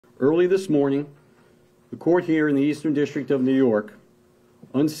Early this morning, the court here in the Eastern District of New York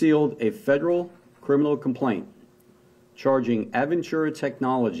unsealed a federal criminal complaint charging Aventura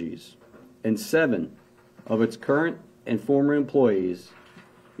Technologies and 7 of its current and former employees,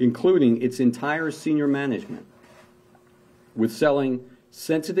 including its entire senior management, with selling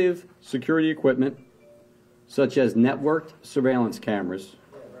sensitive security equipment such as networked surveillance cameras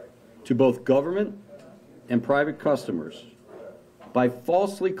to both government and private customers by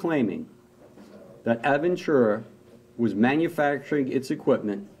falsely claiming that Aventura was manufacturing its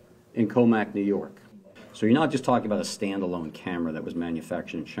equipment in Commack, New York. So you're not just talking about a standalone camera that was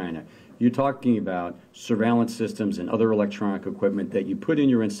manufactured in China. You're talking about surveillance systems and other electronic equipment that you put in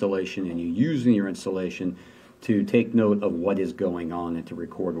your installation and you use in your installation to take note of what is going on and to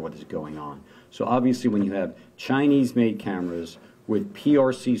record what is going on. So obviously when you have Chinese-made cameras with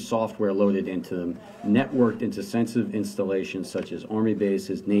PRC software loaded into them, networked into sensitive installations such as Army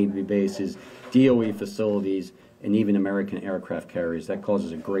bases, Navy bases, DOE facilities, and even American aircraft carriers, that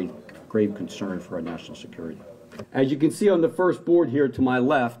causes a grave concern for our national security. As you can see on the first board here to my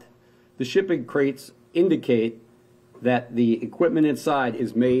left, the shipping crates indicate that the equipment inside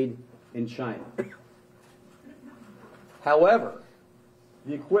is made in China. However,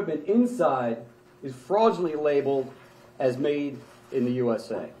 the equipment inside is fraudulently labeled as made in the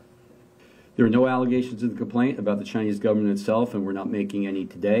USA. There are no allegations in the complaint about the Chinese government itself, and we're not making any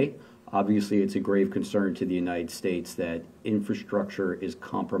today. Obviously, it's a grave concern to the United States that infrastructure is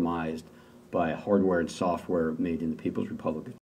compromised by hardware and software made in the People's Republic of China.